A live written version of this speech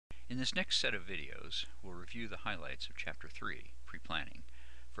In this next set of videos, we'll review the highlights of Chapter 3, Preplanning,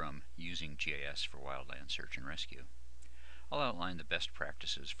 from Using GIS for Wildland Search and Rescue. I'll outline the best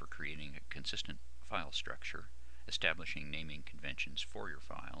practices for creating a consistent file structure, establishing naming conventions for your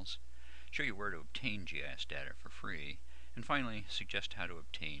files, show you where to obtain GIS data for free, and finally suggest how to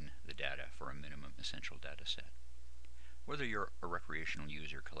obtain the data for a minimum essential data set. Whether you're a recreational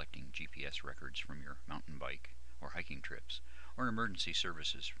user collecting GPS records from your mountain bike or hiking trips, or an emergency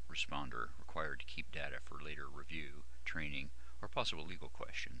services responder required to keep data for later review, training, or possible legal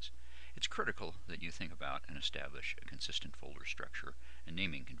questions, it's critical that you think about and establish a consistent folder structure and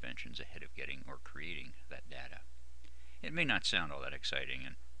naming conventions ahead of getting or creating that data. It may not sound all that exciting,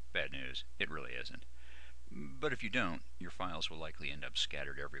 and bad news, it really isn't. But if you don't, your files will likely end up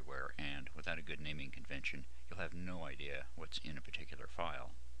scattered everywhere, and without a good naming convention, you'll have no idea what's in a particular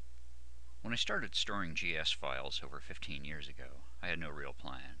file. When I started storing GIS files over 15 years ago, I had no real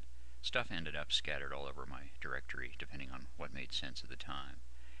plan. Stuff ended up scattered all over my directory, depending on what made sense at the time.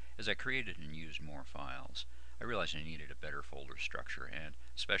 As I created and used more files, I realized I needed a better folder structure and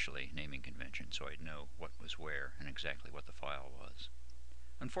especially naming conventions so I'd know what was where and exactly what the file was.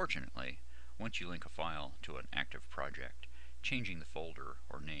 Unfortunately, once you link a file to an active project, changing the folder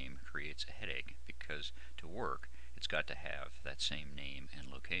or name creates a headache because to work, it's got to have that same name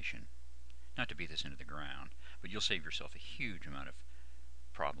and location. Not to beat this into the ground, but you'll save yourself a huge amount of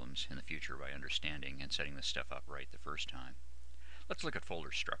problems in the future by understanding and setting this stuff up right the first time. Let's look at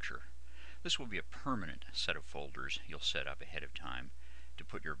folder structure. This will be a permanent set of folders you'll set up ahead of time to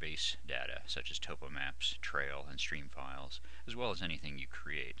put your base data, such as topo maps, trail, and stream files, as well as anything you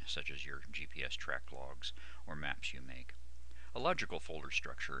create, such as your GPS track logs or maps you make. A logical folder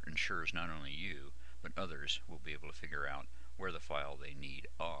structure ensures not only you, but others will be able to figure out where the file they need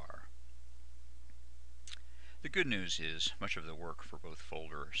are. The good news is much of the work for both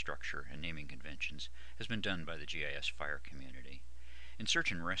folder structure and naming conventions has been done by the GIS fire community. In Search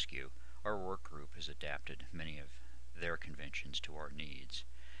and Rescue, our work group has adapted many of their conventions to our needs.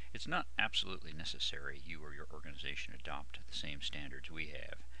 It's not absolutely necessary you or your organization adopt the same standards we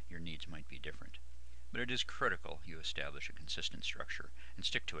have. Your needs might be different. But it is critical you establish a consistent structure and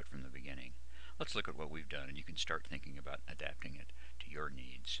stick to it from the beginning. Let's look at what we've done, and you can start thinking about adapting it to your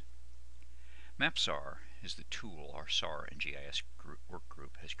needs. MapSAR is the tool our SAR and GIS work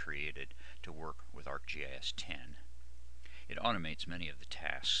group has created to work with ArcGIS 10. It automates many of the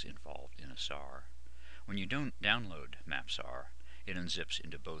tasks involved in a SAR. When you don't download MapSAR, it unzips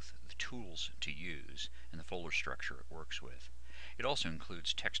into both the tools to use and the folder structure it works with. It also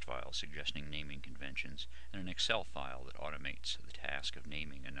includes text files suggesting naming conventions and an Excel file that automates the task of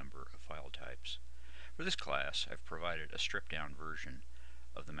naming a number of file types. For this class, I've provided a stripped-down version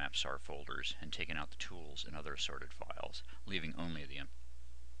of the MapSAR folders and taken out the tools and other assorted files, leaving only the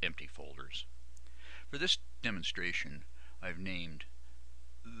empty folders. For this demonstration, I've named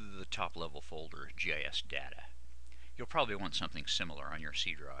the top-level folder GIS Data. You'll probably want something similar on your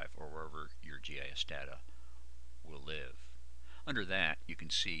C drive or wherever your GIS data will live. Under that, you can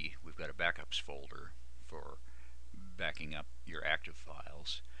see we've got a backups folder for backing up your active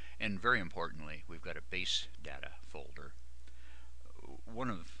files, and very importantly, we've got a base data folder.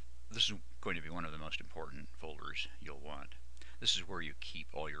 This is going to be one of the most important folders you'll want. This is where you keep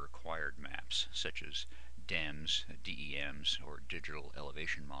all your required maps, such as DEMs, DEMs, or digital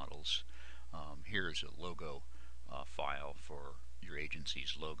elevation models. Here is a logo file for your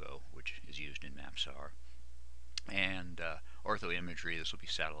agency's logo, which is used in MapSAR. And ortho imagery, this will be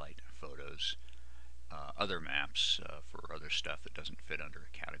satellite photos. Other maps for other stuff that doesn't fit under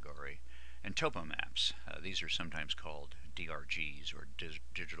a category. And topo maps. These are sometimes called DRGs, or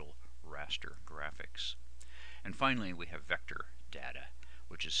digital raster graphics. And finally, we have vector data,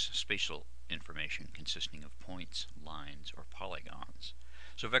 which is spatial information consisting of points, lines, or polygons.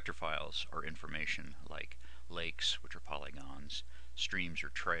 So vector files are information like lakes, which are polygons, streams or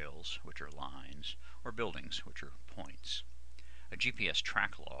trails, which are lines, or buildings, which are points. A GPS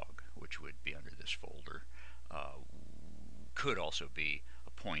track log, which would be under this folder, could also be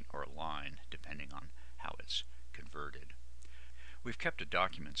a point or a line, depending on how it's converted. We've kept a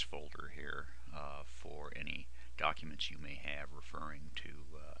documents folder here for any documents you may have referring to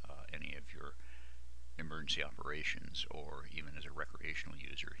any of your emergency operations, or even as a recreational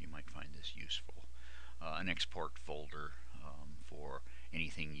user you might find this useful. An export folder for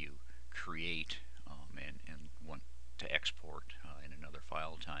anything you create and want to export in another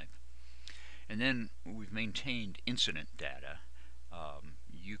file type. And then we've maintained incident data.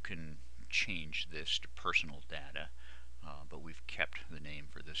 You can change this to personal data, but we've kept the name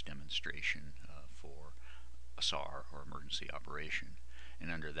for this demonstration for a SAR, or emergency operation.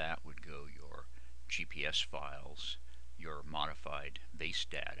 and under that would go your GPS files, your modified base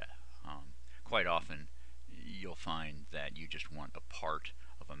data. Quite often you'll find that you just want a part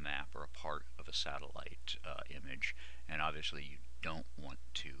of a map or a part of a satellite image, and obviously you don't want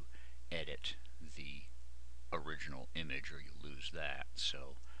to edit the original image or you lose that.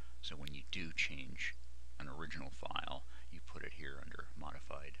 So when you do change an original file, you put it here under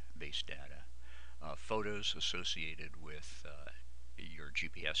modified base data. Photos associated with your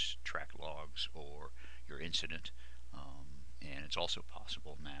GPS track logs or your incident, and it's also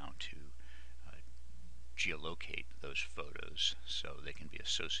possible now to geolocate those photos so they can be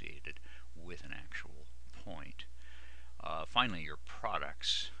associated with an actual point. Finally, your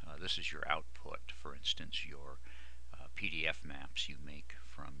products. This is your output. For instance, your PDF maps you make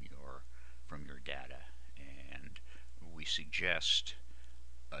from your data, and we suggest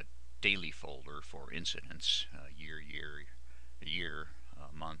a daily folder for incidents, year,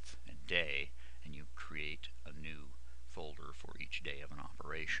 month, and day, and you create a new folder for each day of an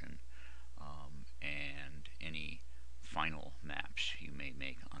operation, and any final maps you may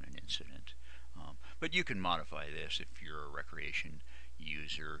make on an incident. But you can modify this if you're a recreation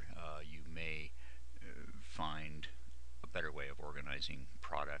user. You may find a better way of organizing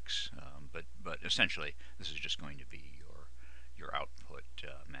products, but essentially this is just going to be your output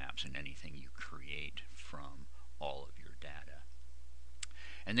maps and anything you create from all of your data.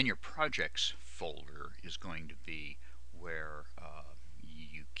 And then your projects folder is going to be where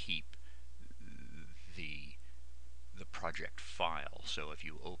you keep the project file. So if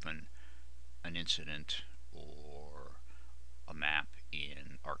you open an incident or a map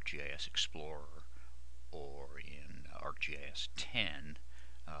in ArcGIS Explorer or in ArcGIS 10,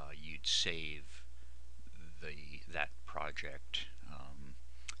 you'd save that project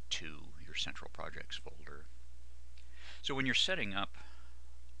to your central projects folder. So when you're setting up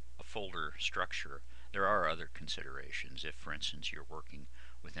a folder structure, there are other considerations. If, for instance, you're working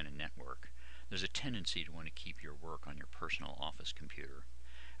within a network, there's a tendency to want to keep your work on your personal office computer.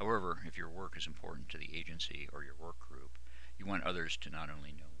 However, if your work is important to the agency or your work group, you want others to not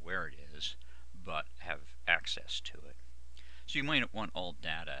only know where it is, but have access to it. So you might want all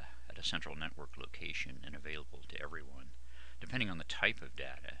data at a central network location and available to everyone. Depending on the type of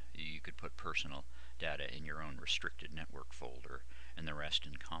data, you could put personal data in your own restricted network folder and the rest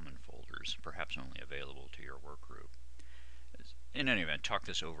in common folders, perhaps only available to your work group. In any event, talk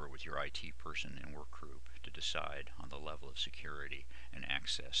this over with your IT person and work group to decide on the level of security and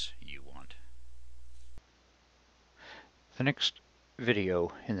access you want. The next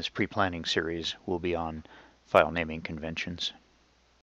video in this pre-planning series will be on file naming conventions.